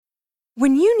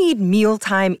When you need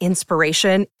mealtime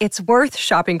inspiration, it's worth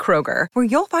shopping Kroger, where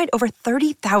you'll find over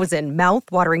 30,000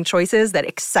 mouth-watering choices that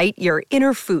excite your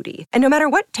inner foodie. And no matter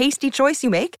what tasty choice you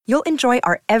make, you'll enjoy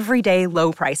our everyday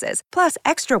low prices, plus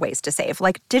extra ways to save,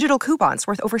 like digital coupons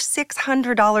worth over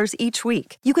 $600 each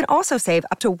week. You can also save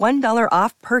up to $1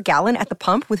 off per gallon at the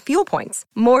pump with fuel points.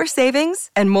 More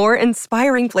savings and more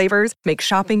inspiring flavors make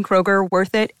shopping Kroger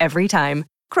worth it every time.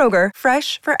 Kroger,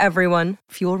 fresh for everyone.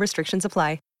 Fuel restrictions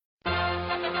apply.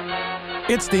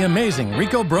 It's the Amazing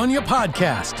Rico Brogna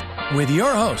podcast with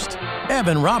your host,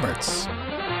 Evan Roberts.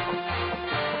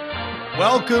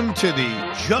 Welcome to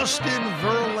the Justin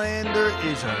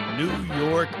Verlander is a New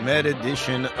York Met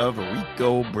edition of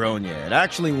Rico Brogna. It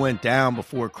actually went down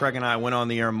before Craig and I went on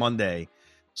the air Monday.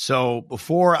 So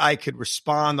before I could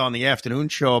respond on the afternoon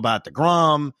show about the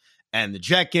Grom and the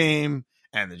Jet game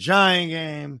and the Giant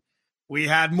game, we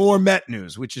had more Met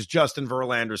news, which is Justin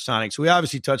Verlander signing. So we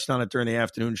obviously touched on it during the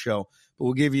afternoon show, but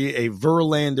we'll give you a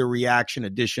Verlander reaction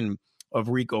edition of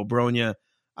Rico Brogna.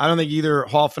 I don't think either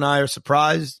Hoff and I are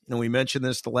surprised. We mentioned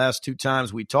this the last two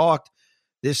times we talked.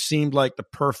 This seemed like the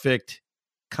perfect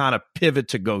kind of pivot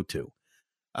to go to.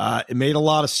 It made a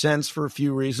lot of sense for a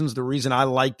few reasons. The reason I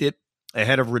liked it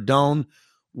ahead of Rodon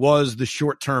was the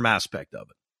short-term aspect of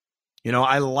it.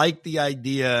 I like the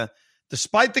idea,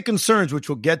 despite the concerns, which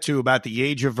we'll get to about the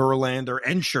age of Verlander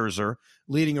and Scherzer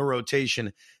leading a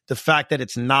rotation, the fact that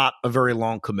it's not a very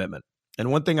long commitment.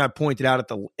 And one thing I pointed out at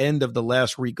the end of the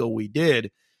last Rico we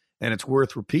did, and it's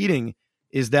worth repeating,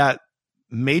 is that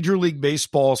Major League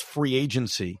Baseball's free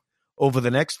agency over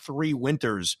the next 3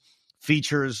 winters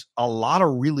features a lot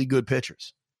of really good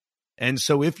pitchers. And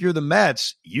so if you're the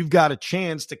Mets, you've got a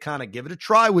chance to kind of give it a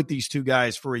try with these two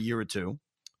guys for a year or two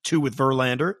with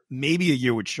Verlander, maybe a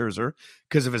year with Scherzer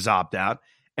because of his opt-out,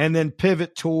 and then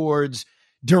pivot towards,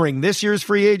 during this year's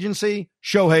free agency,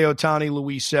 Shohei Ohtani,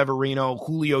 Luis Severino,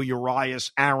 Julio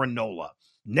Urias, Aaron Nola.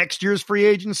 Next year's free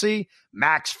agency,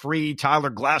 Max Fried, Tyler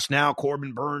Glasnow,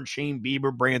 Corbin Burns, Shane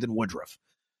Bieber, Brandon Woodruff.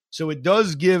 So it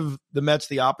does give the Mets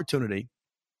the opportunity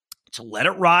to let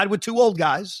it ride with 2 old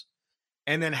guys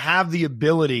and then have the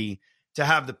ability to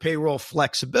have the payroll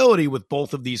flexibility with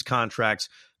both of these contracts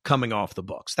coming off the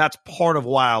books. That's part of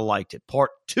why I liked it.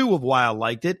 Part 2 of why I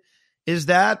liked it is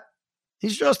that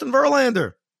he's Justin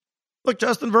Verlander. Look,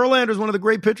 Justin Verlander is one of the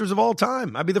great pitchers of all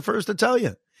time. I'd be the first to tell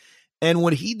you. And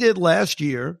what he did last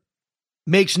year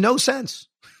makes no sense.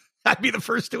 I'd be the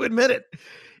first to admit it.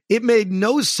 It made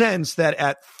no sense that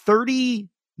at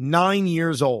 39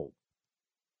 years old,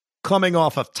 coming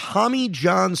off of Tommy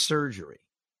John surgery,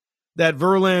 that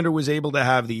Verlander was able to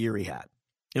have the year he had,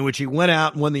 in which he went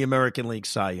out and won the American League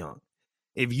Cy Young.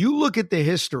 If you look at the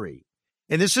history,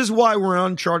 and this is why we're in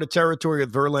uncharted territory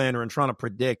with Verlander and trying to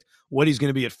predict what he's going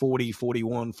to be at 40,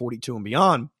 41, 42, and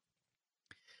beyond.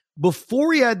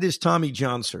 Before he had this Tommy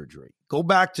John surgery, go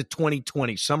back to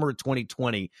 2020, summer of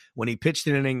 2020, when he pitched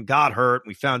an inning, got hurt,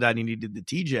 we found out he needed the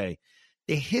TJ.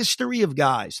 The history of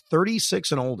guys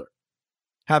 36 and older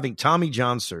having Tommy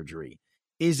John surgery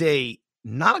is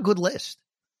not a good list.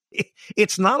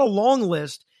 It's not a long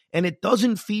list, and it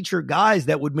doesn't feature guys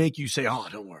that would make you say, oh,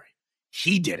 don't worry,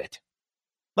 he did it.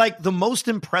 Like, the most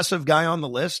impressive guy on the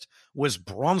list was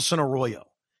Bronson Arroyo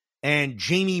and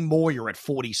Jamie Moyer at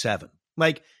 47.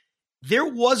 Like, there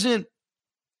wasn't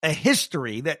a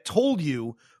history that told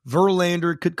you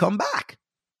Verlander could come back.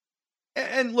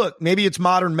 And look, maybe it's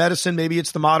modern medicine. Maybe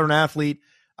it's the modern athlete.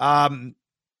 I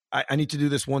need to do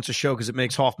this once a show because it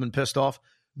makes Hoffman pissed off.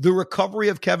 The recovery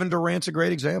of Kevin Durant's a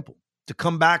great example. To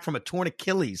come back from a torn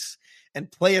Achilles and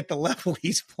play at the level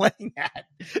he's playing at.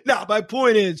 Now, my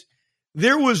point is,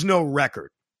 there was no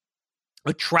record,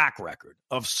 a track record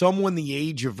of someone the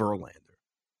age of Verlander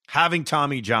having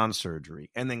Tommy John surgery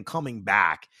and then coming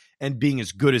back and being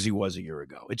as good as he was a year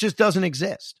ago. It just doesn't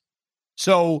exist.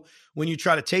 So when you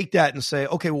try to take that and say,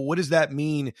 okay, well, what does that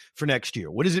mean for next year?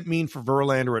 What does it mean for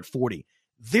Verlander at 40?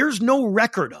 There's no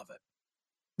record of it.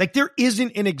 Like, there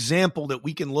isn't an example that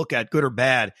we can look at, good or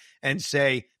bad, and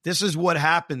say, this is what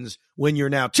happens when you're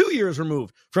now 2 years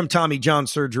removed from Tommy John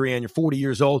surgery and you're 40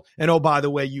 years old. And oh, by the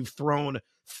way, you've thrown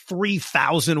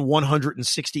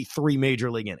 3,163 major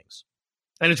league innings.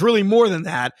 And it's really more than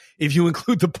that if you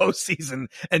include the postseason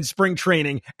and spring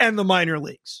training and the minor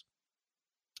leagues.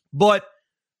 But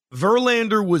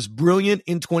Verlander was brilliant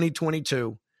in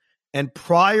 2022. And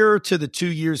prior to the 2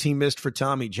 years he missed for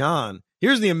Tommy John,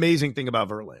 here's the amazing thing about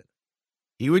Verlander.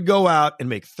 He would go out and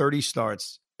make 30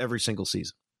 starts every single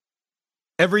season.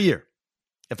 Every year.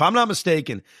 If I'm not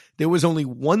mistaken, there was only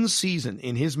one season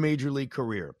in his major league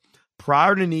career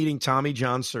prior to needing Tommy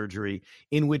John surgery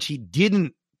in which he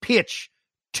didn't pitch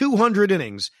 200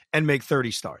 innings and make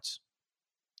 30 starts.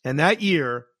 And that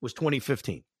year was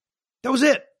 2015. That was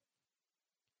it.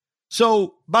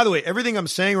 So, by the way, everything I'm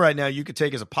saying right now, you could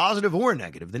take as a positive or a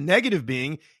negative. The negative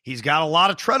being he's got a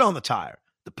lot of tread on the tire.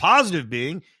 The positive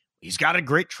being he's got a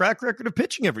great track record of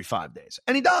pitching every 5 days.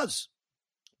 And he does.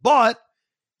 But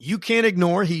you can't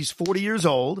ignore he's 40 years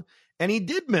old, and he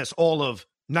did miss all of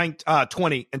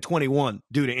 20 and 21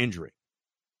 due to injury.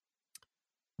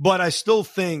 But I still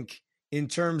think in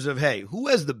terms of, hey, who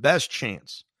has the best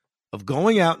chance of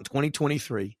going out in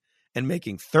 2023 and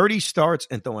making 30 starts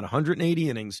and throwing 180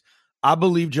 innings, I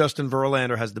believe Justin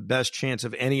Verlander has the best chance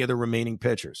of any of the remaining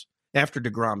pitchers after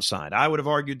DeGrom signed. I would have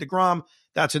argued DeGrom.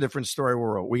 That's a different story.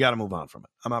 We got to move on from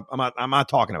it. I'm not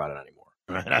talking about it anymore.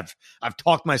 Right? I've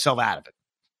talked myself out of it.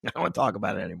 I don't want to talk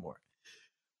about it anymore.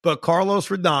 But Carlos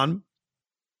Rodon,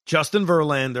 Justin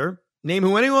Verlander, name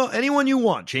anyone you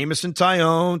want. Jameson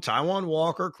Taillon, Taijuan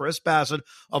Walker, Chris Bassett.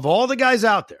 Of all the guys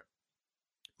out there,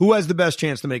 who has the best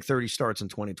chance to make 30 starts in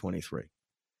 2023?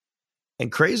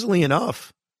 And crazily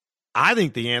enough, I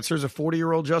think the answer is a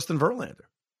 40-year-old Justin Verlander.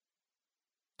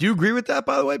 Do you agree with that,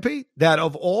 by the way, Pete? That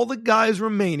of all the guys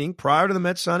remaining prior to the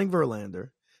Mets signing Verlander,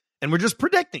 and we're just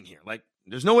predicting here, like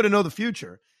there's no way to know the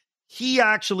future, he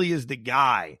actually is the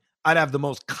guy I'd have the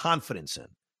most confidence in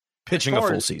pitching a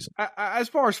full season. As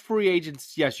far as free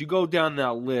agents, yes, you go down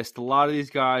that list. A lot of these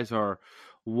guys are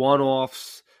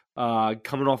one-offs, not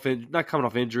coming off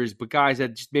injuries, but guys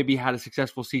that just maybe had a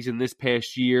successful season this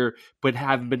past year, but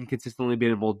haven't been consistently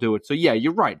been able to do it. So yeah,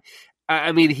 you're right.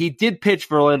 I mean, he did pitch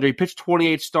Verlander. He pitched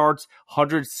 28 starts,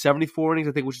 174 innings,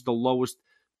 I think, which is the lowest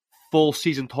full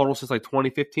season total since like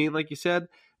 2015, like you said.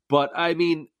 But I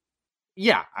mean,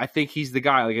 yeah, I think he's the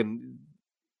guy. Like, and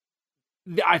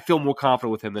I feel more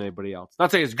confident with him than anybody else.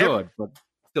 Not saying it's good, but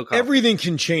still confident. Everything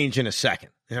can change in a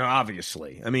second,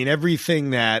 obviously. I mean,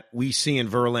 everything that we see in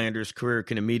Verlander's career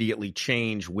can immediately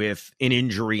change with an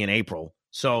injury in April.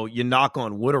 So you knock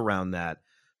on wood around that.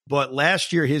 But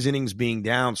last year, his innings being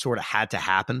down sort of had to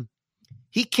happen.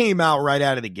 He came out right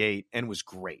out of the gate and was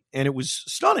great. And it was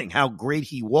stunning how great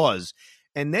he was.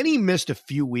 And then he missed a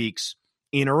few weeks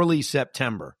in early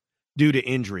September due to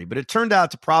injury. But it turned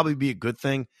out to probably be a good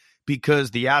thing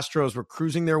because the Astros were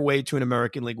cruising their way to an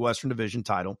American League Western Division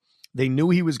title. They knew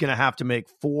he was going to have to make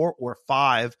 4 or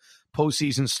 5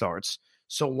 postseason starts.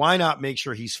 So why not make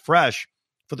sure he's fresh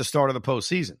for the start of the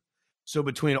postseason? So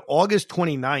between August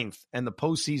 29th and the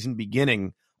postseason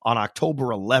beginning on October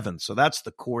 11th, so that's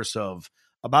the course of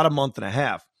about a month and a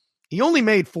half, he only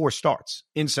made 4 starts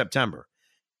in September.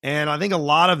 And I think a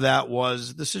lot of that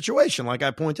was the situation. Like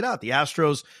I pointed out, the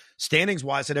Astros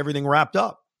standings-wise had everything wrapped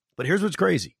up. But here's what's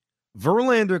crazy.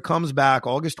 Verlander comes back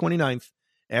August 29th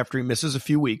after he misses a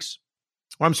few weeks.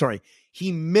 I'm sorry,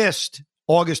 he missed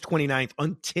August 29th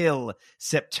until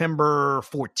September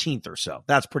 14th or so.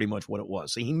 That's pretty much what it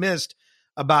was. So he missed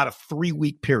about a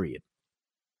 3-week period.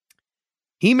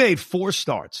 He made 4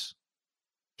 starts.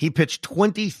 He pitched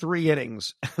 23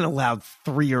 innings and allowed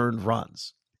 3 earned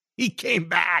runs. He came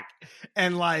back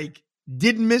and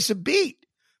didn't miss a beat.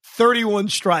 31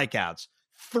 strikeouts,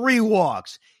 3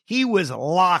 walks. He was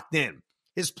locked in.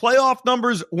 His playoff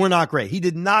numbers were not great. He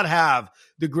did not have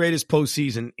the greatest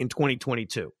postseason in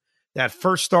 2022. That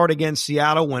first start against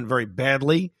Seattle went very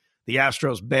badly. The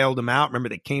Astros bailed him out. Remember,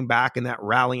 they came back in that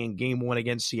rally in Game 1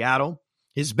 against Seattle.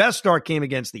 His best start came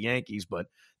against the Yankees, but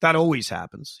that always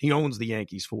happens. He owns the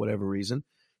Yankees for whatever reason.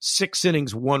 6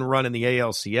 innings, 1 run in the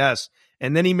ALCS,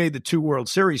 and then he made the 2 World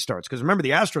Series starts. Because remember,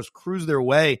 the Astros cruised their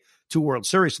way to World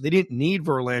Series, so they didn't need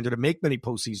Verlander to make many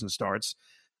postseason starts.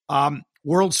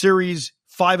 World Series,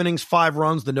 5 innings, 5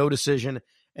 runs, the no decision,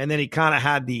 and then he kind of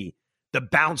had the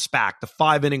bounce back, the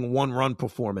 5-inning, 1-run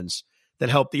performance that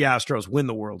helped the Astros win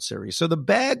the World Series. So the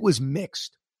bag was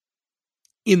mixed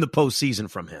in the postseason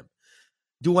from him.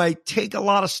 Do I take a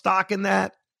lot of stock in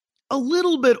that? A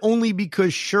little bit, only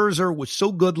because Scherzer was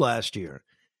so good last year.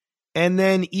 And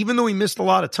then even though he missed a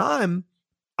lot of time,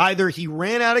 either he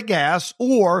ran out of gas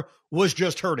or was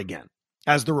just hurt again,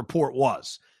 as the report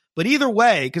was. But either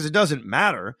way, because it doesn't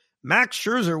matter, Max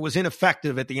Scherzer was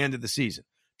ineffective at the end of the season.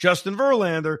 Justin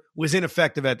Verlander was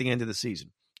ineffective at the end of the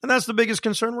season. And that's the biggest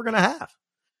concern we're going to have.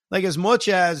 Like, as much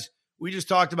as we just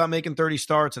talked about making 30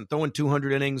 starts and throwing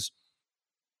 200 innings,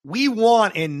 we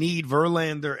want and need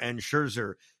Verlander and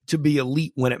Scherzer to be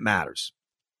elite when it matters.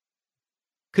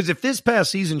 Because if this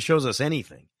past season shows us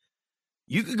anything,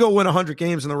 you could go win 100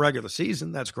 games in the regular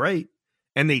season. That's great.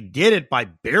 And they did it by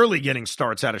barely getting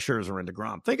starts out of Scherzer and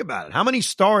DeGrom. Think about it. How many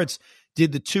starts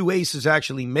did the 2 aces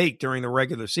actually make during the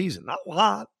regular season? Not a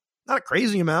lot. Not a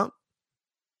crazy amount.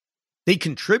 They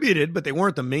contributed, but they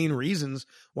weren't the main reasons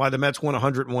why the Mets won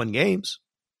 101 games.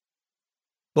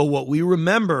 But what we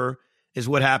remember is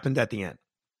what happened at the end.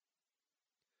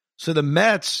 So the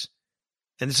Mets,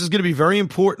 and this is going to be very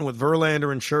important with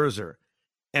Verlander and Scherzer,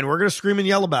 and we're going to scream and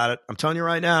yell about it. I'm telling you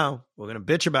right now, we're going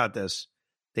to bitch about this.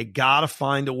 They got to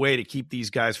find a way to keep these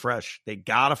guys fresh. They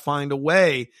got to find a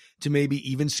way to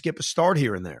maybe even skip a start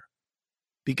here and there,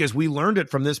 because we learned it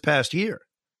from this past year.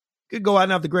 You could go out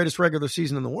and have the greatest regular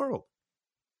season in the world.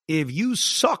 If you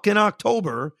suck in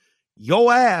October,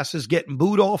 your ass is getting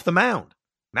booed off the mound.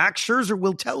 Max Scherzer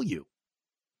will tell you.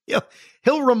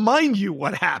 He'll remind you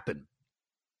what happened.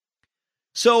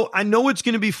 So I know it's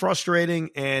going to be frustrating.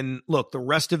 And look, the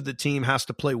rest of the team has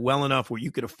to play well enough where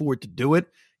you could afford to do it.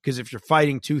 Because if you're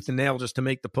fighting tooth and nail just to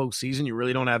make the postseason, you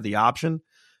really don't have the option.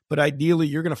 But ideally,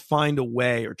 you're going to find a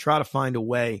way, or try to find a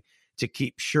way, to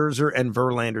keep Scherzer and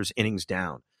Verlander's innings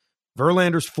down.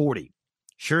 Verlander's 40.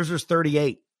 Scherzer's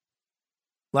 38.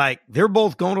 Like, they're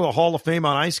both going to the Hall of Fame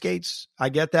on ice skates. I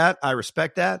get that. I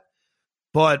respect that.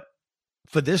 But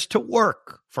for this to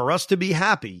work, for us to be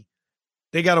happy,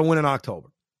 they got to win in October.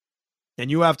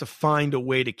 And you have to find a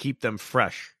way to keep them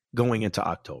fresh going into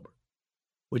October.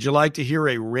 Would you like to hear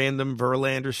a random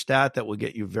Verlander stat that will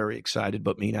get you very excited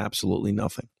but mean absolutely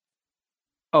nothing?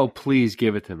 Oh, please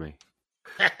give it to me.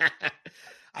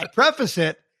 I preface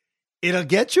it, it'll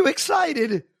get you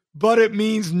excited, but it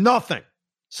means nothing.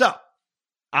 So,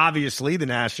 obviously, the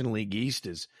National League East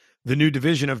is the new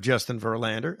division of Justin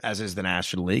Verlander, as is the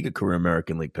National League, a career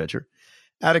American League pitcher.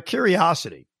 Out of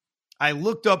curiosity, I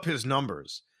looked up his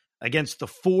numbers against the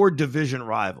 4 division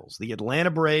rivals, the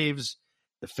Atlanta Braves,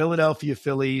 the Philadelphia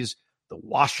Phillies, the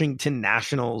Washington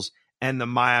Nationals, and the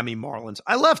Miami Marlins.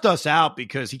 I left us out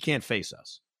because he can't face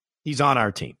us. He's on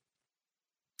our team.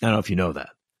 I don't know if you know that.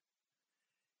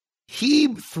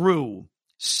 He threw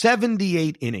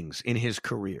 78 innings in his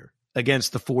career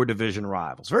against the 4 division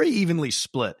rivals. Very evenly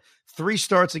split. 3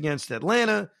 starts against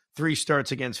Atlanta, 3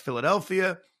 starts against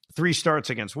Philadelphia, 3 starts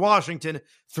against Washington,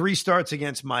 3 starts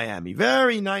against Miami.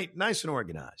 Very nice and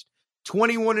organized.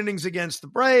 21 innings against the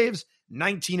Braves,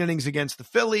 19 innings against the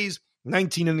Phillies,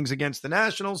 19 innings against the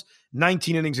Nationals,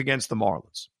 19 innings against the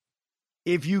Marlins.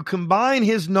 If you combine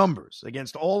his numbers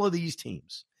against all of these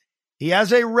teams, he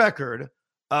has a record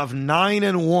of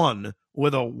 9-1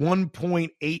 with a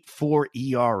 1.84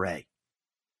 ERA.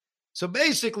 So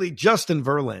basically, Justin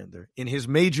Verlander, in his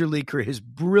major league career, his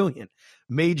brilliant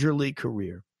major league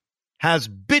career, has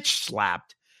bitch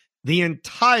slapped the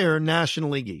entire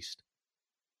National League East.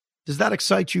 Does that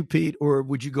excite you, Pete, or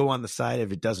would you go on the side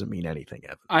if it doesn't mean anything,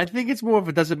 Evan? I think it's more of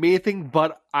it doesn't mean anything,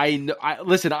 but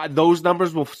listen, those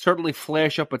numbers will certainly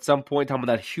flash up at some point in time on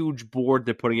that huge board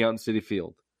they're putting out in Citi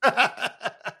Field.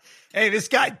 Hey, this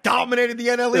guy dominated the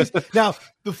NL East. Now,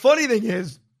 the funny thing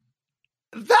is,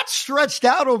 that stretched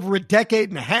out over a decade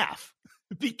and a half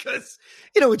because,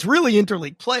 it's really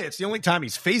interleague play. It's the only time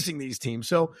he's facing these teams.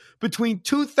 So between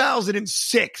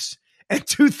 2006 and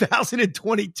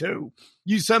 2022,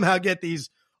 you somehow get these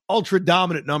ultra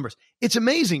dominant numbers. It's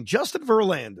amazing. Justin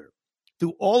Verlander,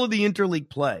 through all of the interleague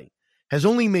play, has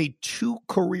only made 2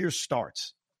 career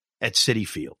starts at Citi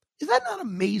Field. Is that not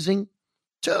amazing?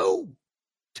 2.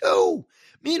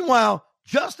 Meanwhile,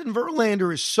 Justin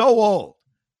Verlander is so old.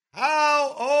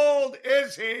 How old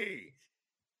is he?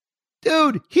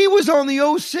 Dude, he was on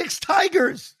the 06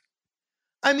 Tigers.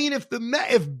 I mean, if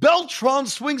Beltran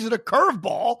swings at a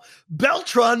curveball,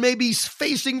 Beltran may be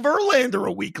facing Verlander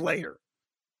a week later.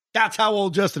 That's how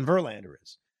old Justin Verlander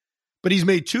is. But he's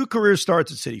made 2 career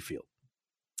starts at Citi Field.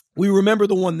 We remember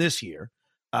the one this year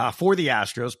for the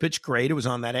Astros. Pitched great. It was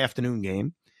on that afternoon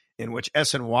game in which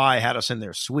SNY had us in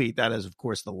their suite. That is, of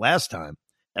course, the last time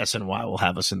SNY will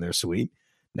have us in their suite,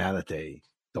 now that they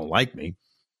don't like me.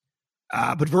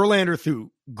 But Verlander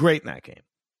threw great in that game.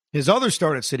 His other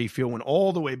start at Citi Field went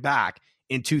all the way back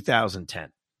in 2010.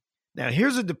 Now,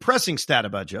 here's a depressing stat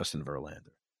about Justin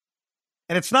Verlander.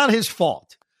 And it's not his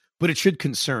fault, but it should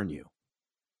concern you.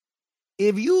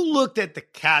 If you looked at the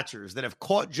catchers that have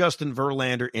caught Justin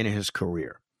Verlander in his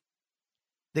career,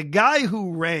 the guy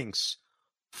who ranks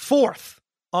 4th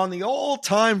on the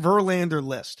all-time Verlander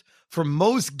list for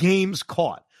most games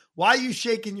caught. Why are you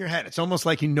shaking your head? It's almost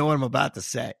like you know what I'm about to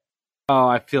say. Oh,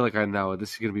 I feel like I know it.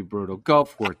 This is going to be brutal. Go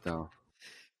for it, though.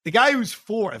 The guy who's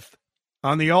 4th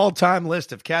on the all-time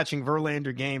list of catching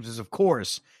Verlander games is, of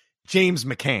course, James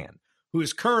McCann, who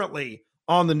is currently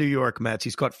on the New York Mets.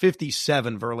 He's caught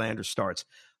 57 Verlander starts.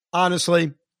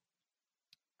 Honestly,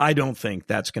 I don't think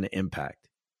that's going to impact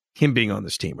him being on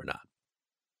this team or not.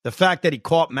 The fact that he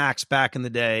caught Max back in the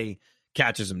day,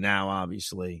 catches him now,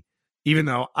 obviously, even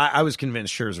though I was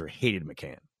convinced Scherzer hated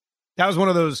McCann. That was one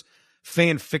of those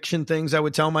fan fiction things I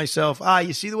would tell myself.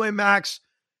 You see the way Max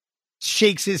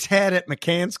shakes his head at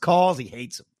McCann's calls? He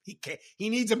hates him. He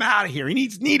needs him out of here. He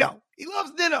needs Nito. He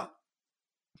loves Nito.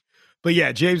 But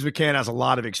yeah, James McCann has a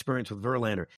lot of experience with Verlander.